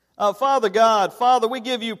Father God, Father, we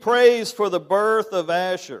give you praise for the birth of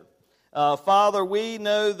Asher. Father, we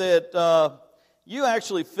know that you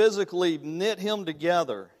actually physically knit him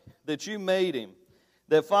together, that you made him,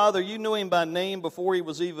 that, Father, you knew him by name before he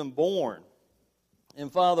was even born.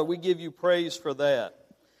 And, Father, we give you praise for that.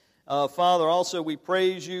 Father, also we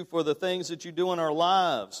praise you for the things that you do in our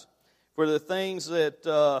lives, for the things that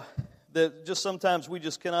just sometimes we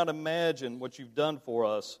just cannot imagine what you've done for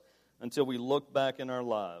us until we look back in our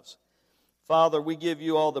lives. Father, we give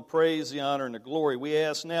you all the praise, the honor, and the glory. We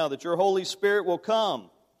ask now that your Holy Spirit will come.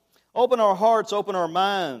 Open our hearts, open our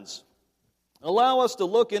minds. Allow us to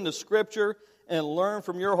look into Scripture and learn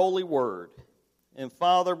from your holy word. And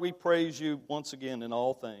Father, we praise you once again in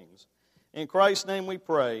all things. In Christ's name we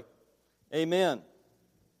pray. Amen.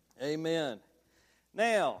 Amen.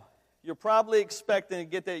 Now, you're probably expecting to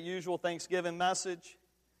get that usual Thanksgiving message.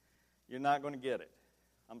 You're not going to get it.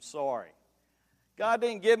 I'm sorry. God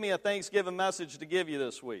didn't give me a Thanksgiving message to give you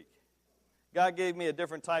this week. God gave me a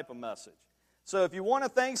different type of message. So if you want a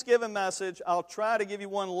Thanksgiving message, I'll try to give you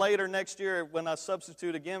one later next year when I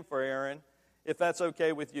substitute again for Aaron, if that's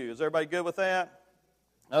okay with you. Is everybody good with that?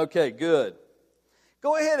 Okay, good.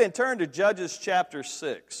 Go ahead and turn to Judges chapter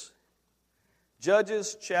 6.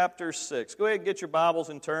 Judges chapter 6. Go ahead and get your Bibles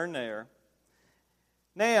and turn there.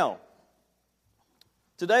 Now,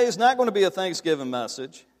 today is not going to be a Thanksgiving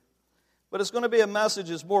message, but it's going to be a message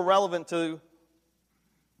that's more relevant to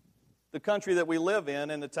the country that we live in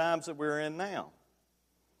and the times that we're in now.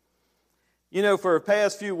 You know, for the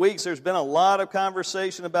past few weeks, there's been a lot of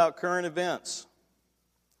conversation about current events.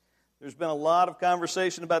 There's been a lot of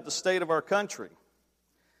conversation about the state of our country.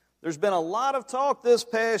 There's been a lot of talk this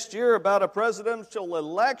past year about a presidential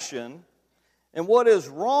election and what is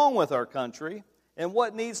wrong with our country and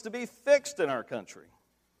what needs to be fixed in our country.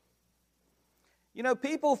 You know,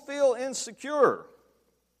 people feel insecure.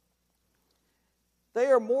 They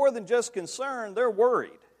are more than just concerned, they're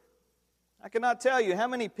worried. I cannot tell you how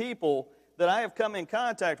many people that I have come in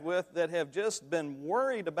contact with that have just been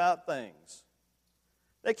worried about things.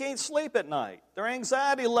 They can't sleep at night. Their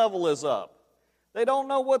anxiety level is up. They don't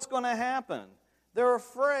know what's going to happen. They're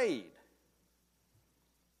afraid.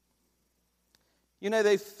 You know,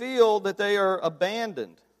 they feel that they are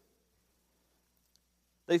abandoned.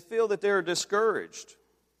 They feel that they're discouraged.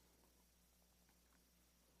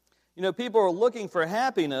 You know, people are looking for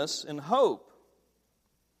happiness and hope,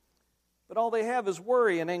 but all they have is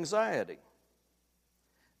worry and anxiety.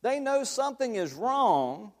 They know something is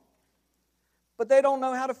wrong, but they don't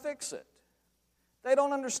know how to fix it. They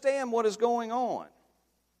don't understand what is going on.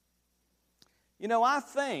 You know,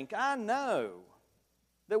 I know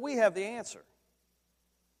that we have the answer.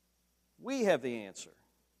 We have the answer.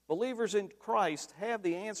 Believers in Christ have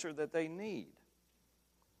the answer that they need.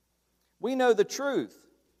 We know the truth.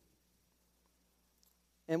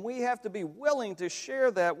 And we have to be willing to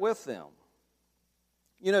share that with them.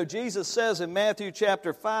 You know, Jesus says in Matthew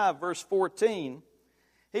chapter 5, verse 14,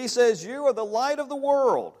 he says, "You are the light of the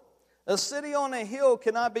world. A city on a hill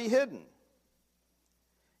cannot be hidden."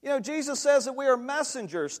 You know, Jesus says that we are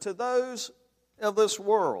messengers to those of this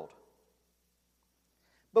world.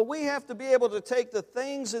 But we have to be able to take the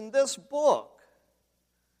things in this book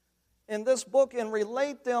and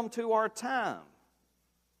relate them to our time.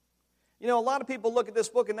 You know, a lot of people look at this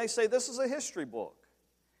book and they say this is a history book.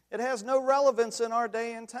 It has no relevance in our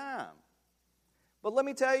day and time. But let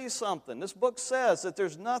me tell you something. This book says that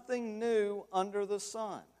there's nothing new under the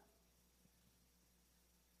sun.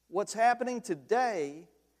 What's happening today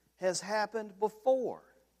has happened before.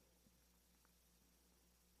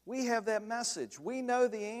 We have that message. We know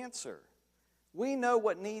the answer. We know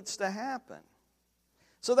what needs to happen.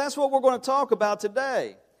 So that's what we're going to talk about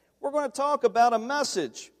today. We're going to talk about a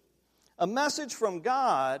message from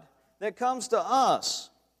God that comes to us.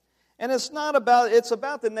 And it's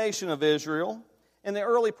about the nation of Israel in the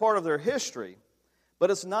early part of their history, but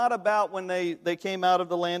it's not about when they came out of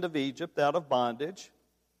the land of Egypt, out of bondage.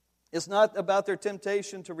 It's not about their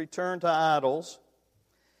temptation to return to idols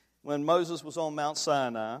when Moses was on Mount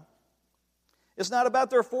Sinai. It's not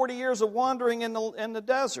about their 40 years of wandering in the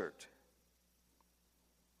desert.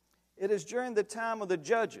 It is during the time of the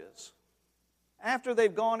judges, after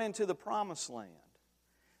they've gone into the promised land.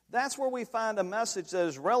 That's where we find a message that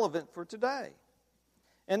is relevant for today.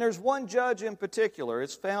 And there's one judge in particular.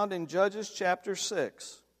 It's found in Judges chapter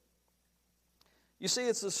 6. You see,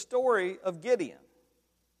 it's the story of Gideon.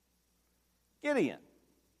 Gideon.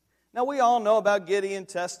 Now, we all know about Gideon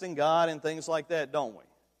testing God and things like that, don't we?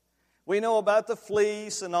 We know about the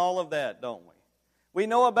fleece and all of that, don't we? We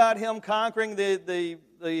know about him conquering the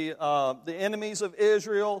enemies of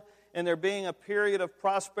Israel and there being a period of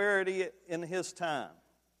prosperity in his time.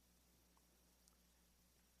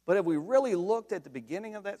 But have we really looked at the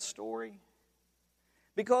beginning of that story?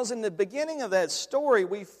 Because in the beginning of that story,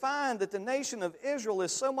 we find that the nation of Israel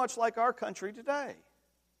is so much like our country today.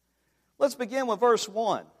 Let's begin with verse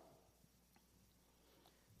 1.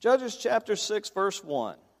 Judges chapter 6, verse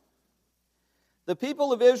 1. The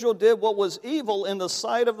people of Israel did what was evil in the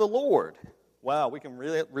sight of the Lord. Wow, we can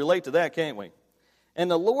relate to that, can't we?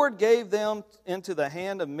 And the Lord gave them into the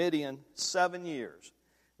hand of Midian 7 years.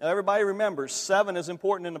 Now, everybody remembers, 7 is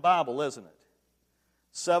important in the Bible, isn't it?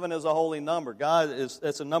 7 is a holy number.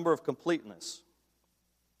 It's a number of completeness.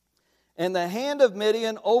 And the hand of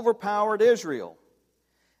Midian overpowered Israel.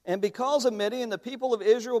 And because of Midian, the people of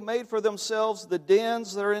Israel made for themselves the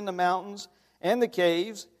dens that are in the mountains, and the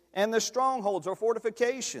caves, and the strongholds or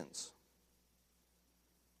fortifications.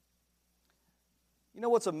 You know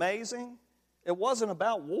what's amazing? It wasn't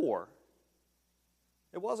about war.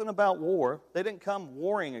 It wasn't about war. They didn't come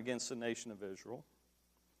warring against the nation of Israel.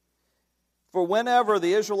 For whenever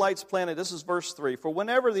the Israelites planted, this is verse 3, for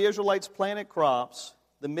whenever the Israelites planted crops,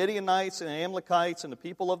 the Midianites and the Amalekites and the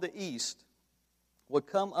people of the east would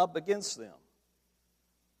come up against them.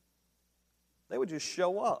 They would just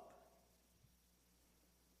show up.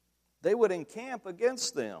 They would encamp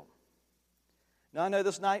against them. Now, I know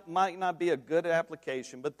this might not be a good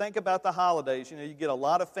application, but think about the holidays. You know, you get a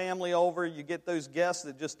lot of family over. You get those guests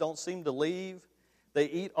that just don't seem to leave. They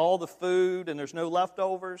eat all the food, and there's no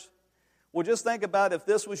leftovers. Well, just think about if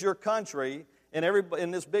this was your country,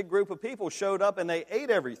 and this big group of people showed up, and they ate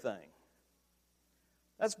everything.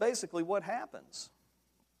 That's basically what happens.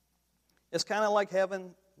 It's kind of like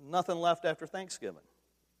having nothing left after Thanksgiving.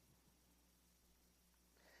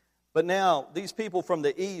 But now, these people from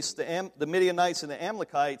the east, the Midianites and the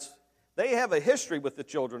Amalekites, they have a history with the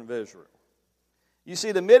children of Israel. You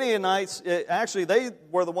see, the Midianites, actually, they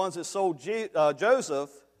were the ones that sold Joseph,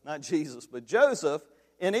 not Jesus, but Joseph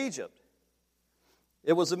in Egypt.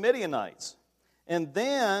 It was the Midianites. And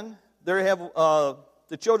then the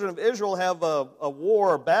children of Israel have a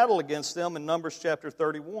war or battle against them in Numbers chapter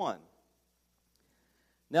 31.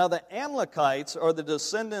 Now, the Amalekites are the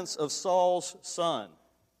descendants of Esau's son.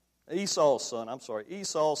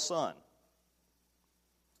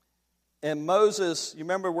 And Moses, you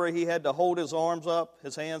remember where he had to hold his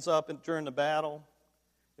hands up during the battle?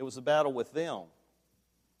 It was the battle with them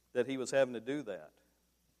that he was having to do that.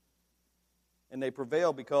 And they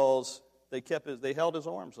prevailed because they held his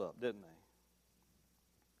arms up, didn't they?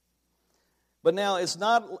 But now it's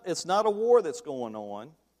not a war that's going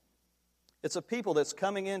on. It's a people that's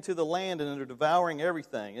coming into the land and they're devouring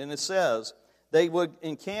everything. And it says they would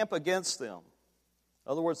encamp against them.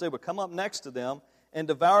 In other words, they would come up next to them and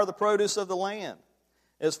devour the produce of the land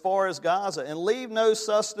as far as Gaza and leave no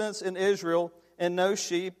sustenance in Israel and no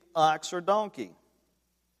sheep, ox, or donkey.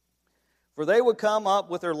 For they would come up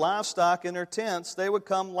with their livestock in their tents. They would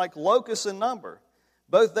come like locusts in number.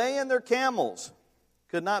 Both they and their camels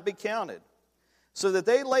could not be counted. So that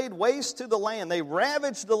they laid waste to the land. They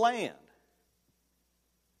ravaged the land.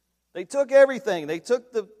 They took everything. They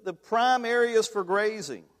took the prime areas for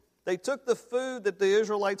grazing. They took the food that the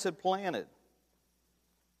Israelites had planted.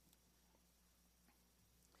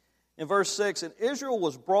 In verse 6, and Israel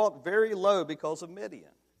was brought very low because of Midian.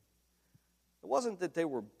 It wasn't that they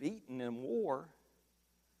were beaten in war.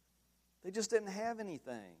 They just didn't have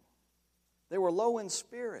anything. They were low in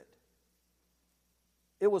spirit.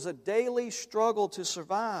 It was a daily struggle to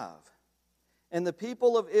survive. And the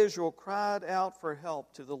people of Israel cried out for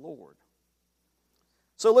help to the Lord.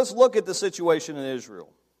 So let's look at the situation in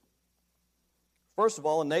Israel. First of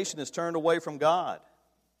all, a nation is turned away from God.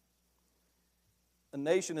 A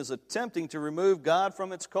nation is attempting to remove God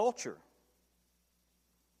from its culture.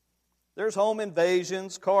 There's home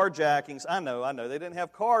invasions, carjackings. I know. They didn't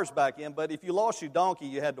have cars back then, but if you lost your donkey,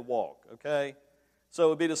 you had to walk, okay? So it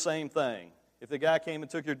would be the same thing. If the guy came and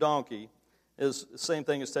took your donkey, it's the same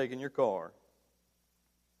thing as taking your car.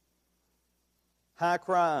 High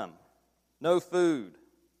crime, no food.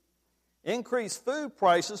 Increased food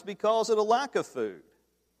prices because of the lack of food.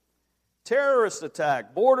 Terrorist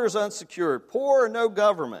attack, borders unsecured, poor or no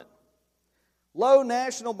government. Low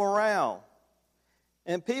national morale.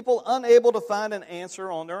 And people unable to find an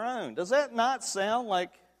answer on their own. Does that not sound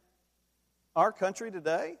like our country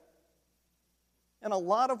today? In a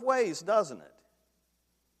lot of ways, doesn't it?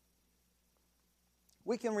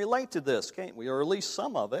 We can relate to this, can't we? Or at least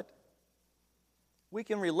some of it. We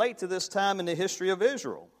can relate to this time in the history of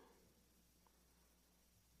Israel.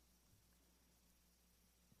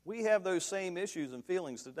 We have those same issues and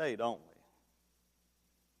feelings today, don't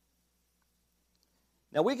we?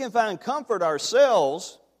 Now we can find comfort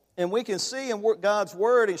ourselves, and we can see in God's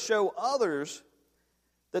Word and show others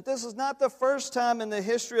that this is not the first time in the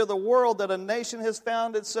history of the world that a nation has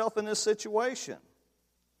found itself in this situation.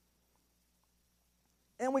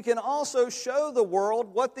 And we can also show the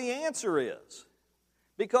world what the answer is,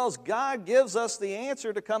 because God gives us the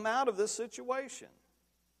answer to come out of this situation.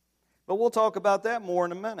 But we'll talk about that more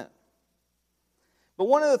in a minute. But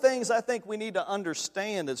one of the things I think we need to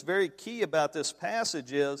understand that's very key about this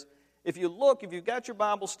passage is, if you've got your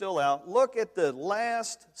Bible still out, look at the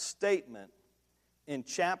last statement in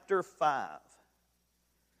chapter 5.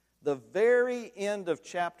 The very end of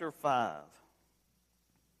chapter 5.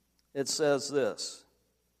 It says this: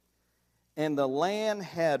 "And the land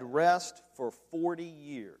had rest for 40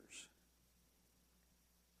 years.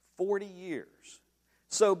 40 years.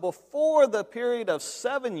 So before the period of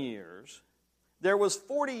 7 years, there was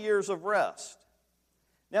 40 years of rest.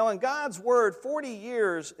 Now in God's Word, 40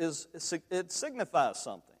 years, it signifies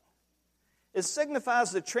something. It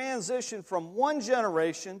signifies the transition from one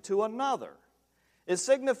generation to another. It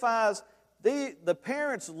signifies the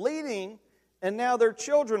parents leading, and now their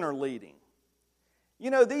children are leading. You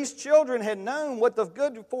know, these children had known what the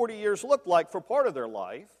good 40 years looked like for part of their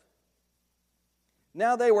life.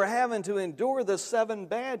 Now they were having to endure the 7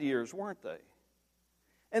 bad years, weren't they?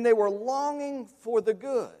 And they were longing for the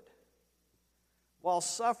good while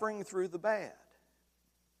suffering through the bad.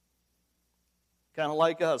 Kind of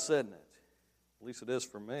like us, isn't it? At least it is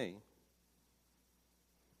for me.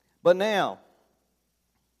 But now,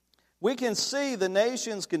 we can see the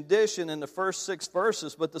nation's condition in the first 6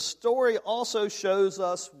 verses, but the story also shows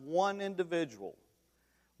us one individual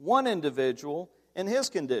and his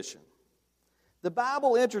condition. The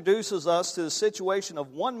Bible introduces us to the situation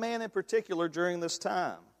of one man in particular during this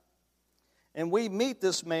time. And we meet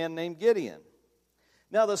this man named Gideon.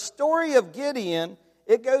 Now the story of Gideon,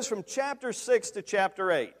 it goes from chapter 6 to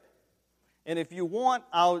chapter 8. And if you want,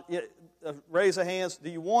 I'll raise a hand. Do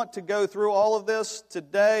you want to go through all of this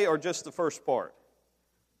today or just the first part?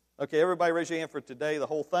 Okay, everybody raise your hand for today, the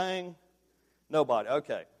whole thing? Nobody,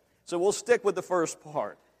 okay. So we'll stick with the first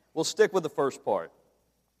part.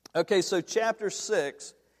 Okay, so chapter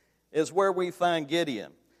 6 is where we find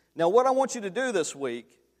Gideon. Now what I want you to do this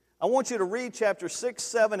week, I want you to read chapter 6,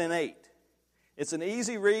 7, and 8. It's an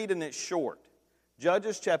easy read and it's short.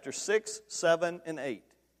 Judges chapter 6, 7, and 8.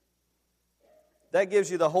 That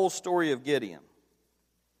gives you the whole story of Gideon.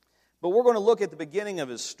 But we're going to look at the beginning of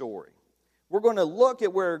his story. We're going to look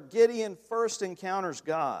at where Gideon first encounters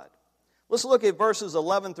God. Let's look at verses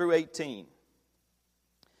 11 through 18.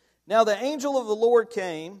 Now the angel of the Lord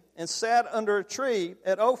came and sat under a tree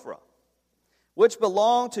at Ophrah, which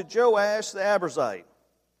belonged to Joash the Abiezrite,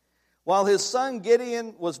 while his son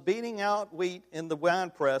Gideon was beating out wheat in the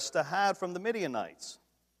winepress to hide from the Midianites.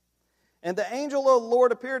 And the angel of the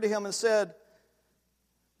Lord appeared to him and said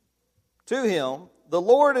to him, the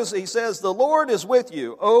Lord is with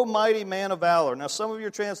you, O mighty man of valor. Now some of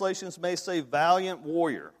your translations may say valiant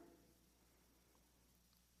warrior.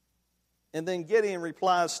 And then Gideon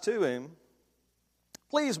replies to him,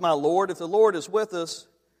 please, my Lord, if the Lord is with us,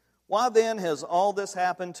 why then has all this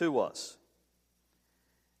happened to us?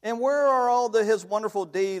 And where are all his wonderful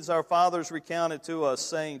deeds our fathers recounted to us,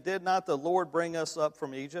 saying, did not the Lord bring us up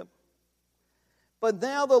from Egypt? But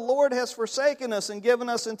now the Lord has forsaken us and given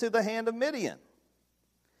us into the hand of Midian.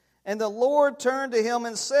 And the Lord turned to him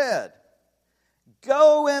and said,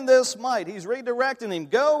 go in this might. He's redirecting him.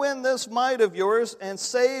 Go in this might of yours and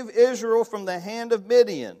save Israel from the hand of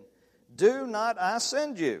Midian. Do not I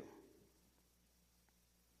send you?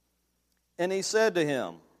 And he said to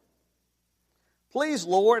him, please,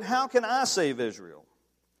 Lord, how can I save Israel?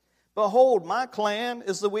 Behold, my clan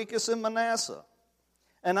is the weakest in Manasseh,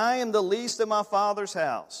 and I am the least in my father's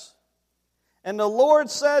house. And the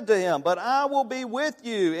Lord said to him, but I will be with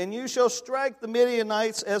you, and you shall strike the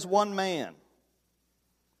Midianites as one man.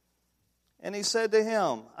 And he said to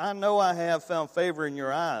him, I know I have found favor in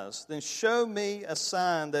your eyes. Then show me a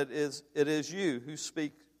sign that it is you who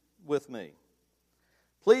speak with me.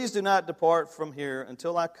 Please do not depart from here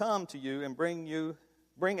until I come to you and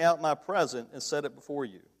bring out my present and set it before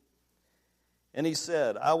you. And he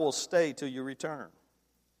said, I will stay till you return.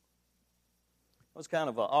 It was kind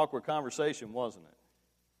of an awkward conversation, wasn't it?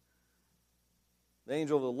 The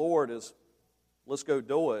angel of the Lord is, let's go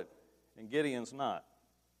do it, and Gideon's not.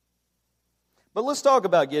 But let's talk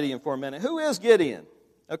about Gideon for a minute. Who is Gideon?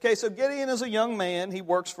 Okay, so Gideon is a young man. He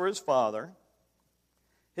works for his father.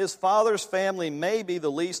 His father's family may be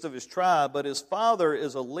the least of his tribe, but his father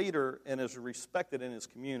is a leader and is respected in his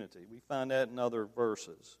community. We find that in other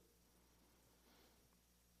verses.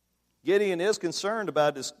 Gideon is concerned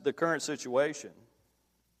about the current situation.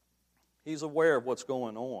 He's aware of what's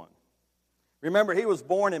going on. Remember, he was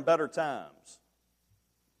born in better times.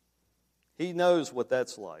 He knows what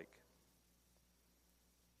that's like.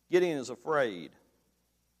 Gideon is afraid.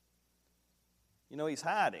 You know, he's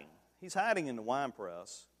hiding. He's hiding in the wine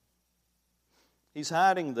press. He's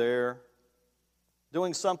hiding there,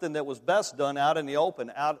 doing something that was best done out in the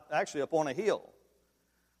open, actually up on a hill.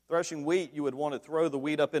 Threshing wheat, you would want to throw the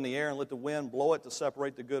wheat up in the air and let the wind blow it to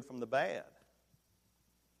separate the good from the bad.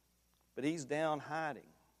 But he's down hiding.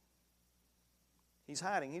 He's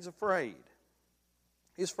hiding. He's afraid.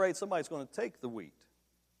 He's afraid somebody's going to take the wheat.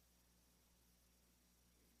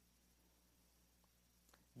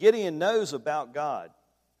 Gideon knows about God.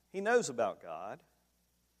 He knows about God.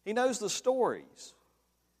 He knows the stories.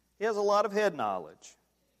 He has a lot of head knowledge.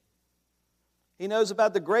 He knows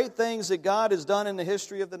about the great things that God has done in the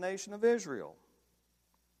history of the nation of Israel.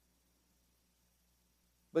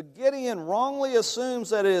 But Gideon wrongly assumes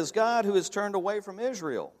that it is God who has turned away from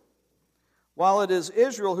Israel, while it is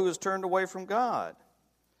Israel who has turned away from God.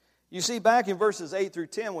 You see, back in verses 8 through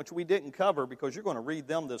 10, which we didn't cover because you're going to read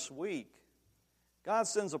them this week, God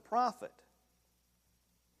sends a prophet.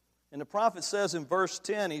 And the prophet says in verse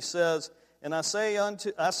 10, he says, "And I said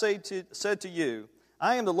to you,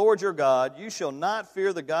 I am the Lord your God. You shall not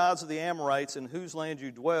fear the gods of the Amorites in whose land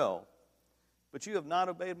you dwell. But you have not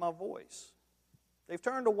obeyed my voice." They've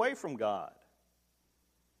turned away from God.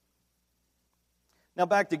 Now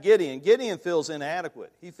back to Gideon. Gideon feels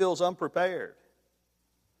inadequate. He feels unprepared.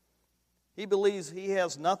 He believes he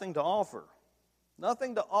has nothing to offer.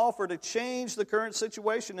 Nothing to offer to change the current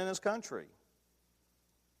situation in his country.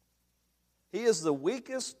 He is the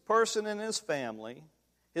weakest person in his family.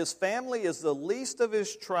 His family is the least of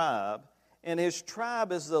his tribe, and his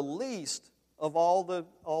tribe is the least of all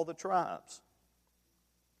the tribes.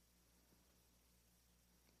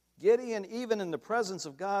 Gideon, even in the presence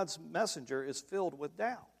of God's messenger, is filled with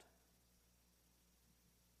doubt.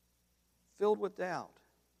 Filled with doubt.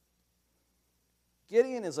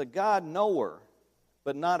 Gideon is a God knower,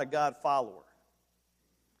 but not a God follower.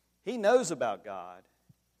 He knows about God,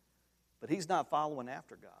 but he's not following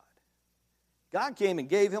after God. God came and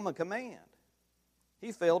gave him a command.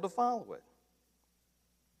 He failed to follow it,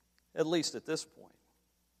 at least at this point.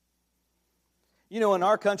 You know, in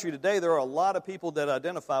our country today, there are a lot of people that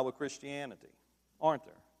identify with Christianity, aren't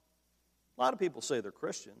there? A lot of people say they're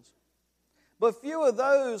Christians. But few of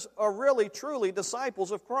those are really, truly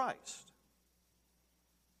disciples of Christ.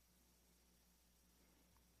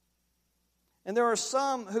 And there are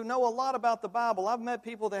some who know a lot about the Bible. I've met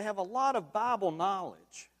people that have a lot of Bible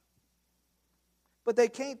knowledge. But they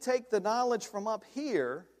can't take the knowledge from up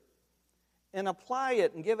here and apply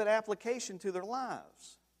it and give it application to their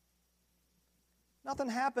lives. Nothing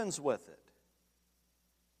happens with it.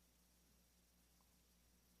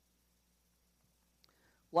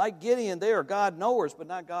 Like Gideon, they are God knowers, but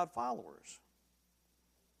not God followers.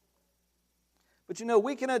 But you know,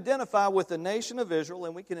 we can identify with the nation of Israel,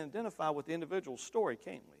 and we can identify with the individual story,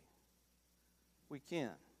 can't we? We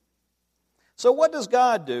can. So what does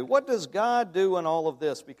God do? What does God do in all of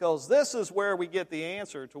this? Because this is where we get the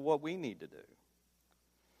answer to what we need to do.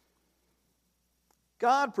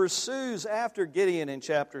 God pursues after Gideon in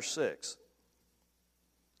chapter 6.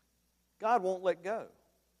 God won't let go.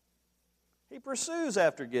 He pursues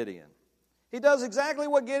after Gideon. He does exactly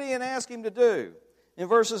what Gideon asked him to do in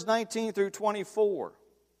verses 19 through 24.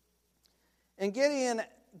 And Gideon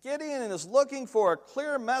is looking for a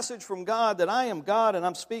clear message from God that I am God and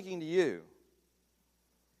I'm speaking to you.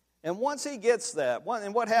 And once he gets that,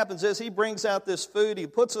 and what happens is he brings out this food, he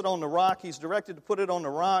puts it on the rock, he's directed to put it on the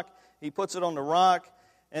rock, he puts it on the rock,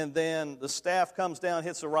 and then the staff comes down,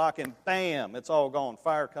 hits the rock, and bam, it's all gone.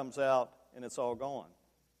 Fire comes out, and it's all gone.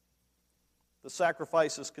 The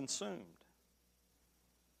sacrifice is consumed.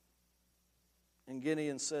 And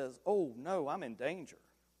Gideon says, "Oh, no, I'm in danger.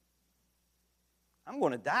 I'm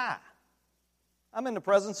going to die. I'm in the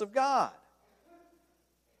presence of God."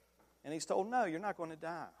 And he's told, "No, you're not going to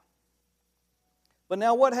die." But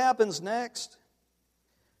now what happens next?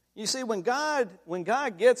 You see, when God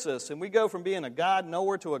gets us and we go from being a God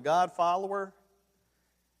knower to a God follower,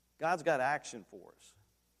 God's got action for us.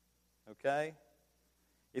 Okay?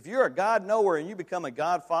 If you're a God knower and you become a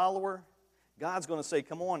God follower, God's going to say,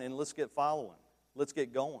 "Come on and let's get following. Let's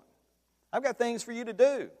get going. I've got things for you to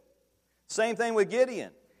do." Same thing with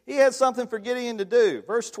Gideon. He had something for Gideon to do.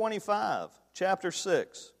 Verse 25, chapter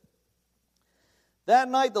 6. That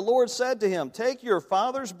night the Lord said to him, "Take your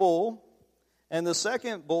father's bull and the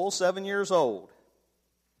second bull 7 years old."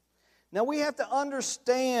 Now we have to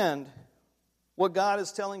understand what God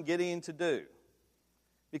is telling Gideon to do.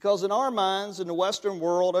 Because in our minds, in the Western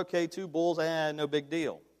world, okay, 2 bulls, no big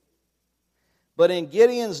deal. But in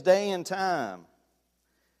Gideon's day and time,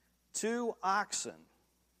 2 oxen,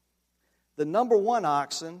 the number 1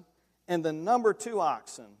 oxen and the number 2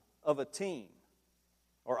 oxen of a team,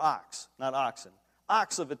 or ox, not oxen,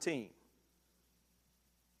 ox of a team.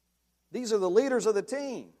 These are the leaders of the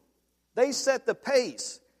team. They set the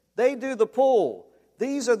pace. They do the pull.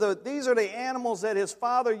 These are the animals that his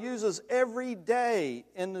father uses every day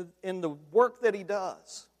in the work that he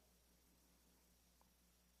does.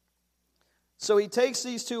 So he takes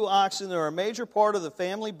these 2 oxen that are a major part of the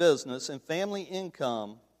family business and family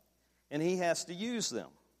income, and he has to use them.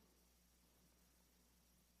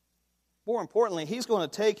 More importantly, he's going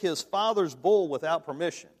to take his father's bull without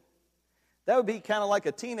permission. That would be kind of like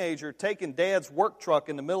a teenager taking dad's work truck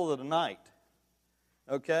in the middle of the night.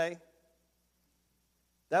 Okay?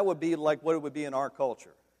 That would be like what it would be in our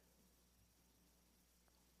culture.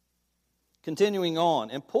 Continuing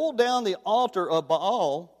on, and pull down the altar of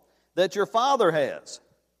Baal that your father has.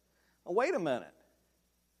 Oh, wait a minute.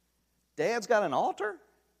 Dad's got an altar?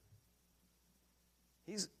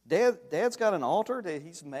 Dad's got an altar that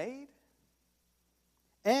he's made?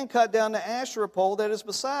 And cut down the Asherah pole that is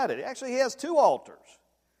beside it. Actually, he has 2 altars.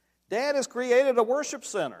 Dad has created a worship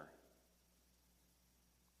center.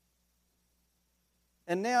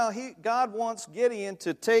 And now God wants Gideon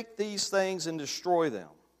to take these things and destroy them.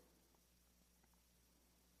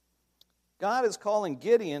 God is calling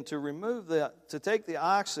Gideon to take the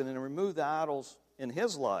oxen and remove the idols in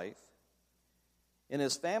his life, in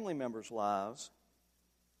his family members' lives,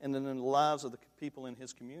 and in the lives of the people in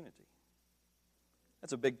his community.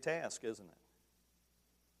 That's a big task, isn't it?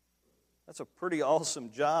 That's a pretty awesome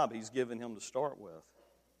job he's given him to start with.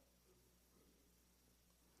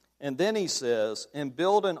 And then he says, and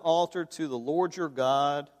build an altar to the Lord your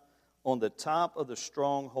God on the top of the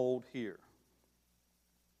stronghold here.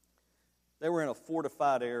 They were in a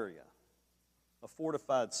fortified area, a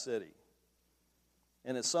fortified city.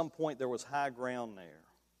 And at some point there was high ground there.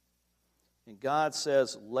 And God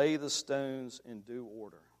says, lay the stones in due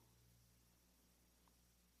order.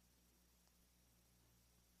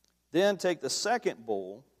 Then take the second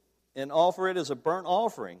bull and offer it as a burnt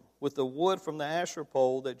offering with the wood from the Asherah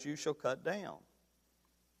pole that you shall cut down.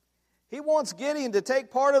 He wants Gideon to take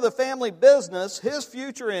part of the family business, his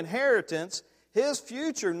future inheritance, his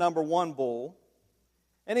future number 1 bull,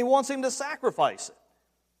 and he wants him to sacrifice it.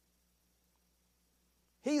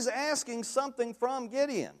 He's asking something from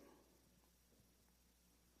Gideon.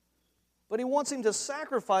 But he wants him to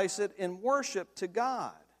sacrifice it in worship to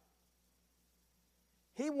God.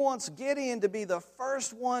 He wants Gideon to be the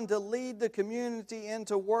first one to lead the community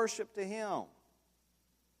into worship to him.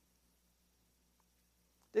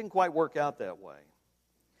 Didn't quite work out that way.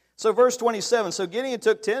 So verse 27, so Gideon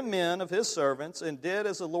took 10 men of his servants and did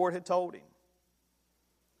as the Lord had told him.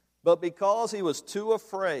 But because he was too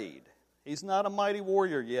afraid, he's not a mighty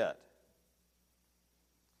warrior yet.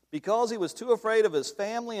 Because he was too afraid of his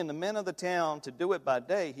family and the men of the town to do it by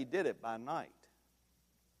day, he did it by night.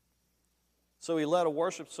 So he led a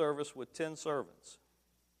worship service with 10 servants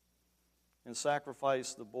and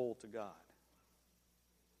sacrificed the bull to God.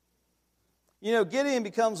 You know, Gideon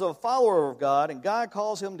becomes a follower of God, and God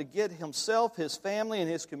calls him to get himself, his family, and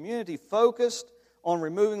his community focused on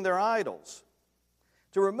removing their idols.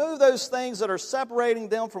 To remove those things that are separating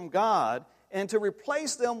them from God and to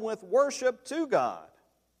replace them with worship to God.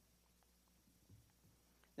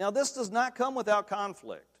 Now, this does not come without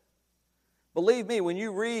conflict. Believe me, when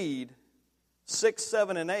you read 6,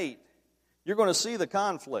 7, and 8, you're going to see the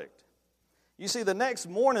conflict. You see, the next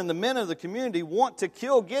morning, the men of the community want to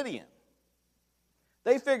kill Gideon.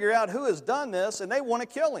 They figure out who has done this, and they want to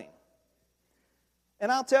kill him.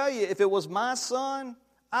 And I'll tell you, if it was my son,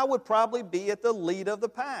 I would probably be at the lead of the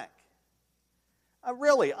pack.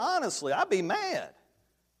 Honestly, I'd be mad.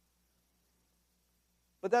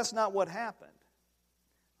 But that's not what happened.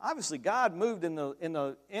 Obviously, God moved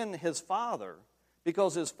in his father,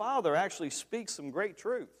 because his father actually speaks some great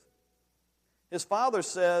truth. His father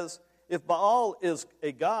says, if Baal is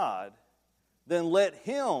a god, then let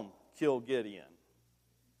him kill Gideon.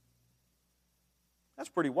 That's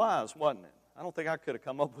pretty wise, wasn't it? I don't think I could have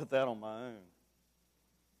come up with that on my own.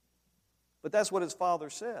 But that's what his father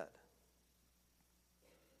said.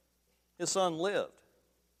 His son lived.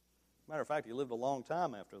 Matter of fact, he lived a long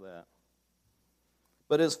time after that.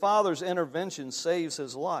 But his father's intervention saves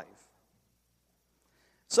his life.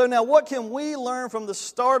 So now what can we learn from the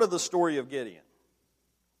start of the story of Gideon?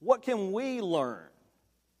 What can we learn?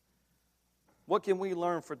 What can we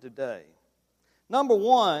learn for today? Number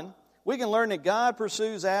one, we can learn that God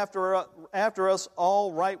pursues after us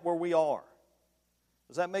all right where we are.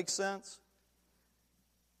 Does that make sense?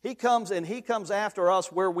 He comes after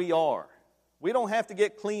us where we are. We don't have to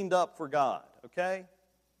get cleaned up for God, okay?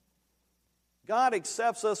 God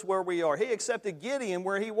accepts us where we are. He accepted Gideon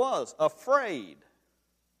where he was, afraid,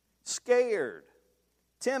 scared,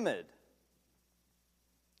 timid.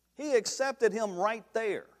 He accepted him right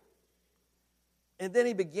there. And then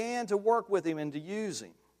he began to work with him and to use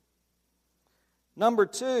him. Number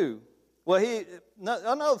two,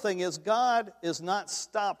 another thing is God is not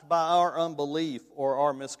stopped by our unbelief or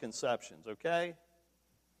our misconceptions, okay?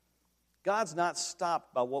 God's not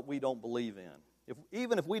stopped by what we don't believe in.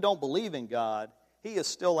 Even if we don't believe in God, He is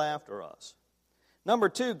still after us. Number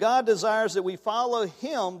two, God desires that we follow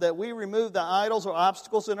Him, that we remove the idols or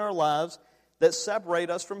obstacles in our lives that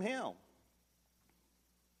separate us from Him.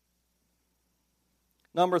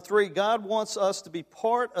 Number three, God wants us to be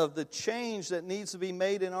part of the change that needs to be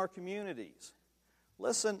made in our communities.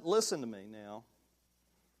 Listen to me now.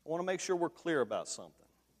 I want to make sure we're clear about something.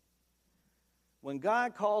 When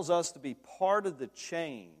God calls us to be part of the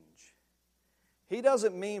change, He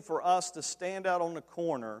doesn't mean for us to stand out on the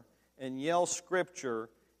corner and yell scripture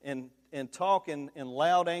and talk in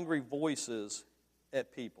loud, angry voices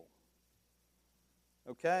at people.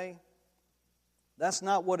 Okay? That's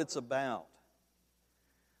not what it's about.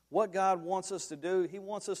 What God wants us to do, He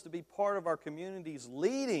wants us to be part of our communities,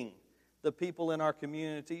 leading the people in our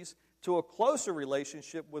communities to a closer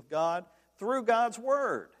relationship with God through God's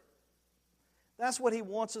Word. That's what He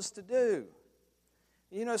wants us to do.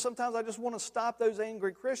 You know, sometimes I just want to stop those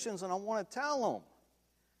angry Christians and I want to tell them,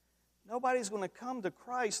 nobody's going to come to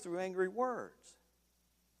Christ through angry words.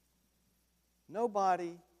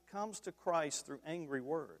 Nobody comes to Christ through angry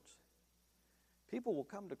words. People will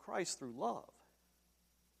come to Christ through love.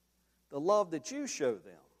 The love that you show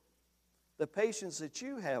them. The patience that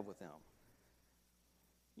you have with them.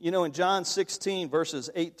 You know, in John 16, verses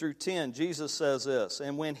 8 through 10, Jesus says this,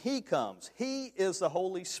 and when He comes, He is the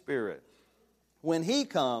Holy Spirit. When He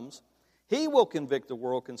comes, He will convict the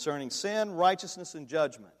world concerning sin, righteousness, and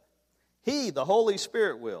judgment. He, the Holy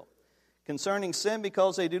Spirit, will. Concerning sin,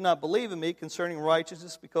 because they do not believe in Me. Concerning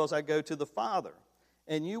righteousness, because I go to the Father.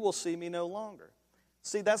 And you will see Me no longer.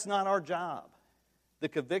 See, that's not our job. The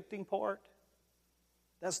convicting part,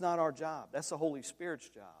 that's not our job. That's the Holy Spirit's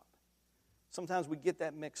job. Sometimes we get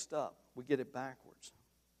that mixed up. We get it backwards.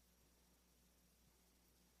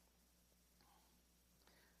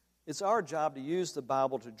 It's our job to use the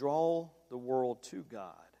Bible to draw the world to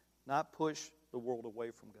God, not push the world away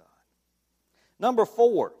from God. Number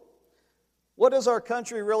 4, what does our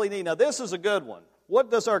country really need? Now, this is a good one. What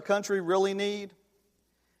does our country really need?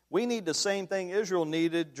 We need the same thing Israel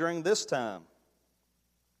needed during this time.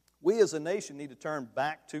 We as a nation need to turn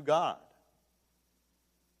back to God.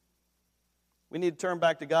 We need to turn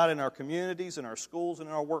back to God in our communities, in our schools, and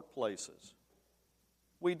in our workplaces.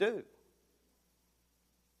 We do.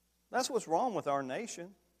 That's what's wrong with our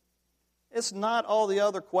nation. It's not all the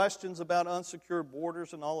other questions about unsecured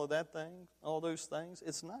borders and all of that thing, all those things.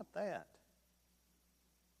 It's not that.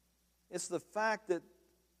 It's the fact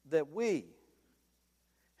that we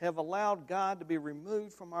have allowed God to be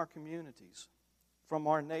removed from our communities, from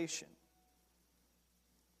our nation.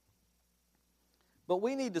 But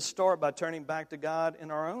we need to start by turning back to God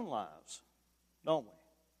in our own lives, don't we?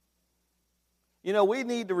 You know, we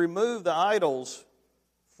need to remove the idols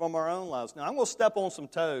from our own lives. Now, I'm going to step on some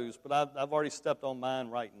toes, but I've already stepped on mine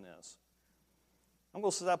writing this. I'm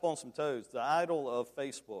going to step on some toes. The idol of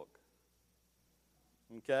Facebook.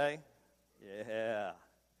 Okay? Yeah.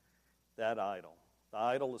 That idol. The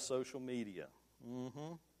idol of social media.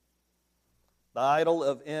 The idol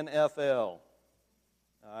of NFL. All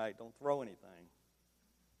right, don't throw anything.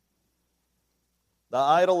 The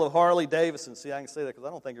idol of Harley Davidson. See, I can say that because I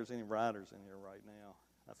don't think there's any riders in here right now.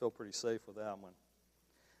 I feel pretty safe with that one.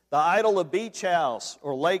 The idol of beach house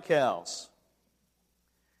or lake house.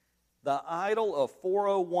 The idol of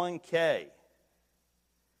 401k.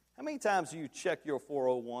 How many times do you check your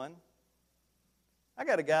 401? I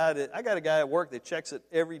got a guy at work that checks it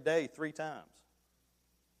every day 3 times.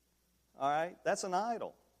 All right? That's an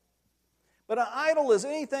idol. But an idol is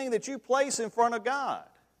anything that you place in front of God.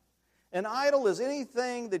 An idol is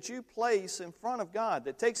anything that you place in front of God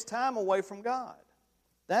that takes time away from God.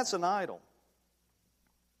 That's an idol.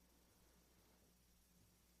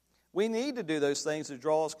 We need to do those things that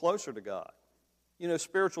draw us closer to God. You know,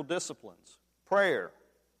 spiritual disciplines, prayer,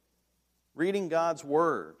 reading God's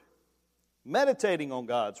Word, meditating on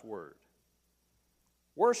God's Word,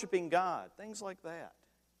 worshiping God, things like that.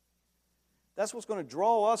 That's what's going to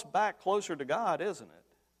draw us back closer to God, isn't it?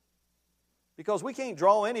 Because we can't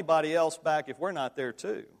draw anybody else back if we're not there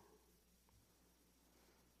too.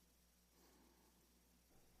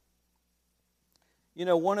 You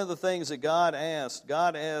know, one of the things that God asked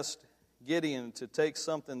Gideon to take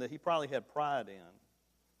something that he probably had pride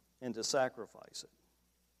in and to sacrifice it.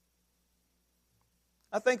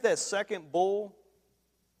 I think that second bull,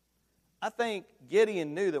 I think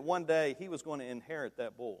Gideon knew that one day he was going to inherit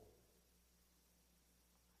that bull.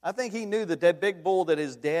 I think he knew that that big bull that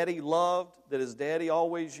his daddy loved, that his daddy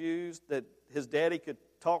always used, that his daddy could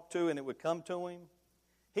talk to and it would come to him,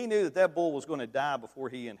 he knew that that bull was going to die before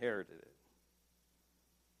he inherited it.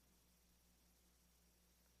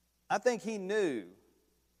 I think he knew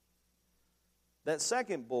that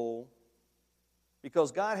second bull,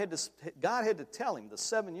 because God had to tell him, the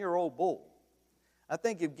 7-year-old bull. I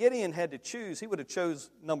think if Gideon had to choose, he would have chose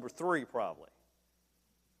number 3 probably.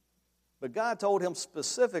 But God told him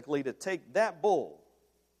specifically to take that bull.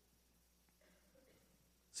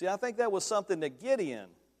 See, I think that was something that Gideon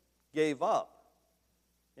gave up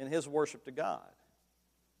in his worship to God.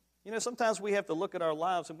 You know, sometimes we have to look at our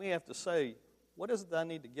lives and we have to say, what is it that I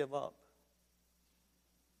need to give up?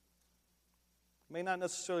 It may not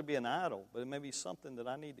necessarily be an idol, but it may be something that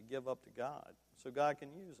I need to give up to God so God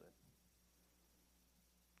can use it.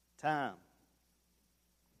 Time.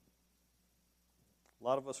 A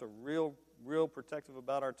lot of us are real protective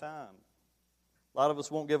about our time. A lot of us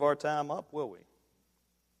won't give our time up, will we?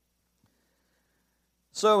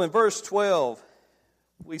 So in verse 12,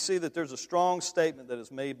 we see that there's a strong statement that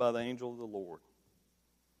is made by the angel of the Lord.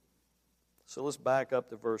 So let's back up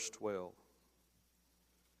to verse 12.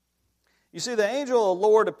 You see, the angel of the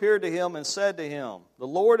Lord appeared to him and said to him, "The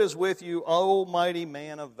Lord is with you, O mighty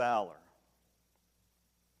man of valor."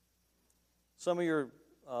 Some of your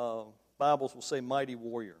Bibles will say mighty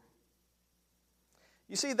warrior.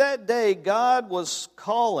 You see, that day God was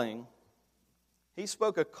calling, he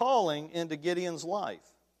spoke a calling into Gideon's life.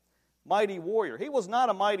 Mighty warrior. He was not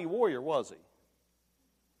a mighty warrior, was he?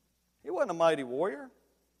 He wasn't a mighty warrior.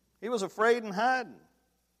 He was afraid and hiding.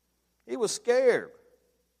 He was scared.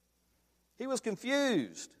 He was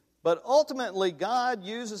confused. But ultimately, God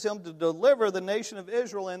uses him to deliver the nation of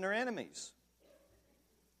Israel and their enemies.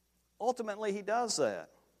 Ultimately, he does that.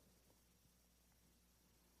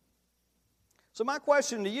 So my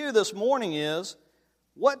question to you this morning is,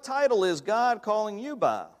 what title is God calling you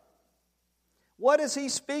by? What is he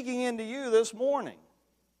speaking into you this morning?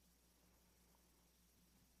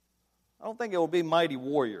 I don't think it will be mighty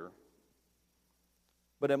warrior,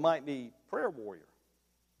 but it might be prayer warrior.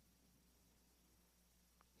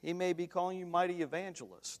 He may be calling you mighty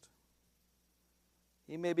evangelist.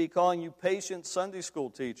 He may be calling you patient Sunday school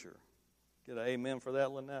teacher. Get an amen for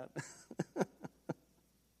that, Lynette.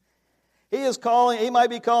 He might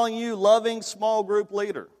be calling you loving small group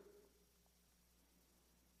leader.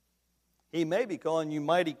 He may be calling you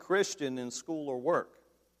mighty Christian in school or work.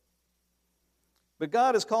 But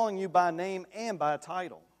God is calling you by name and by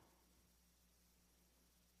title.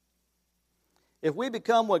 If we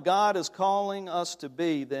become what God is calling us to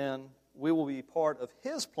be, then we will be part of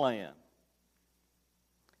His plan.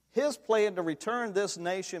 His plan to return this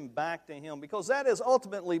nation back to Him, because that is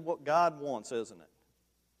ultimately what God wants, isn't it?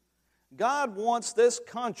 God wants this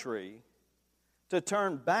country to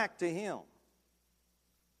turn back to Him.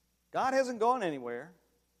 God hasn't gone anywhere.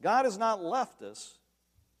 God has not left us.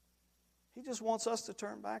 He just wants us to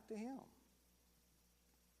turn back to Him.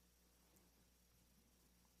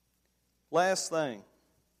 Last thing.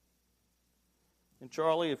 And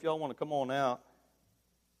Charlie, if y'all want to come on out.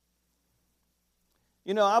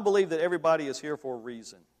 You know, I believe that everybody is here for a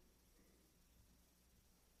reason.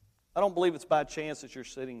 I don't believe it's by chance that you're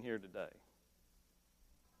sitting here today.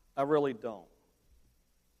 I really don't.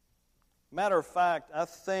 Matter of fact, I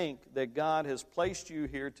think that God has placed you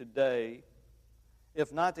here today,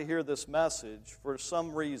 if not to hear this message, for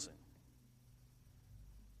some reason.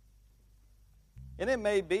 And it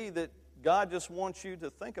may be that God just wants you to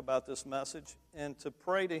think about this message and to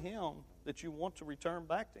pray to Him that you want to return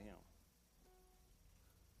back to Him.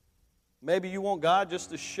 Maybe you want God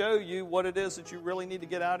just to show you what it is that you really need to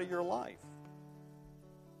get out of your life.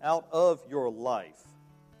 Out of your life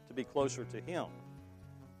to be closer to Him.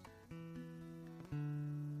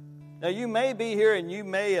 Now, you may be here and you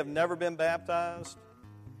may have never been baptized.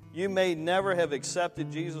 You may never have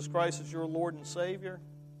accepted Jesus Christ as your Lord and Savior.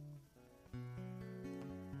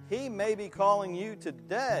 He may be calling you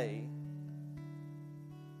today,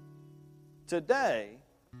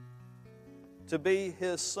 to be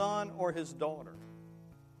His son or His daughter,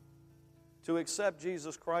 to accept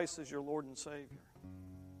Jesus Christ as your Lord and Savior.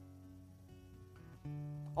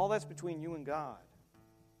 All that's between you and God.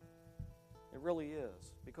 It really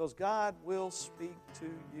is. Because God will speak to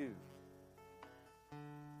you.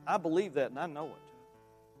 I believe that and I know it.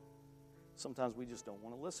 Sometimes we just don't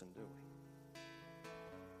want to listen, do we?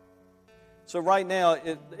 So right now,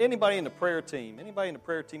 anybody in the prayer team,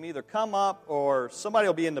 either come up or somebody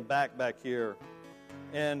will be in the back here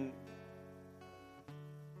and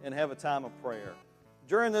have a time of prayer.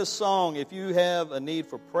 During this song, if you have a need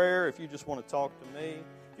for prayer, if you just want to talk to me,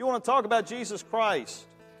 if you want to talk about Jesus Christ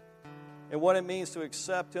and what it means to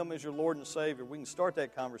accept Him as your Lord and Savior, we can start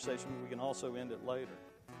that conversation, but we can also end it later.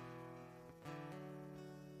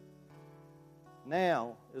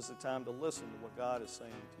 Now is the time to listen to what God is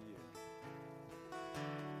saying to you.